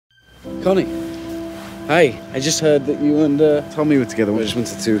Connie. Hi. I just heard that you and Tommy were together. I just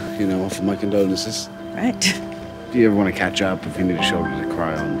wanted to, offer my condolences. Right. If you ever want to catch up, if you need a shoulder to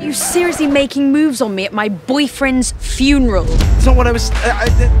cry on. Are you seriously making moves on me at my boyfriend's funeral? It's not what I was...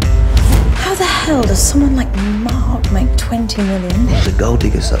 How the hell does someone like Mark make 20 million? A gold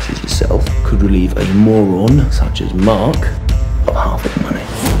digger such as yourself could relieve a moron such as Mark of half of the money.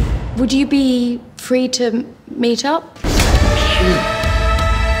 Would you be free to meet up?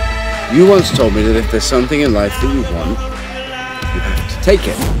 You once told me that if there's something in life that you want, you have to take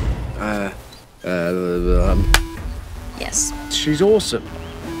it. Yes. She's awesome.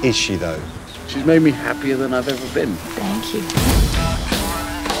 Is she, though? She's made me happier than I've ever been. Thank you.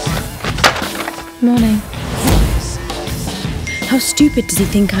 Morning. How stupid does he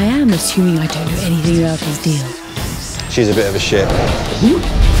think I am, assuming I don't know anything about his deal? She's a bit of a shit.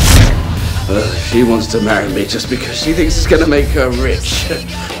 She wants to marry me just because she thinks it's going to make her rich.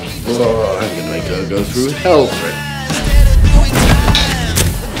 Oh, I'm going to make her go through hell for it.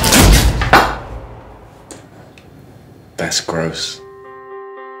 That's gross.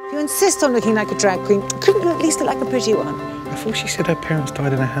 If you insist on looking like a drag queen, couldn't you at least look like a pretty one? I thought she said her parents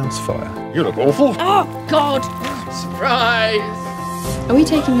died in a house fire. You look awful. Oh, God! Surprise! Are we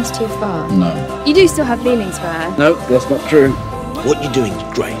taking this too far? No. You do still have feelings for her? No, that's not true. What you're doing is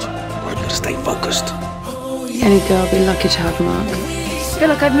great. I've got to stay focused. Any girl would be lucky to have Mark. I feel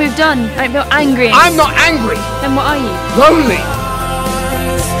like I've moved on. I don't feel angry. I'm not angry. Then what are you? Lonely.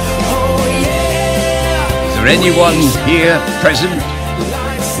 Is there anyone here present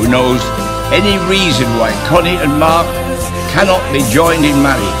who knows any reason why Connie and Mark cannot be joined in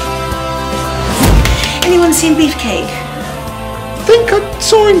marriage? Anyone seen Beefcake? I think I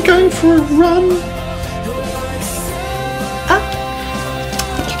saw him going for a run.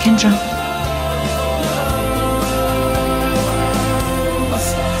 You can jump.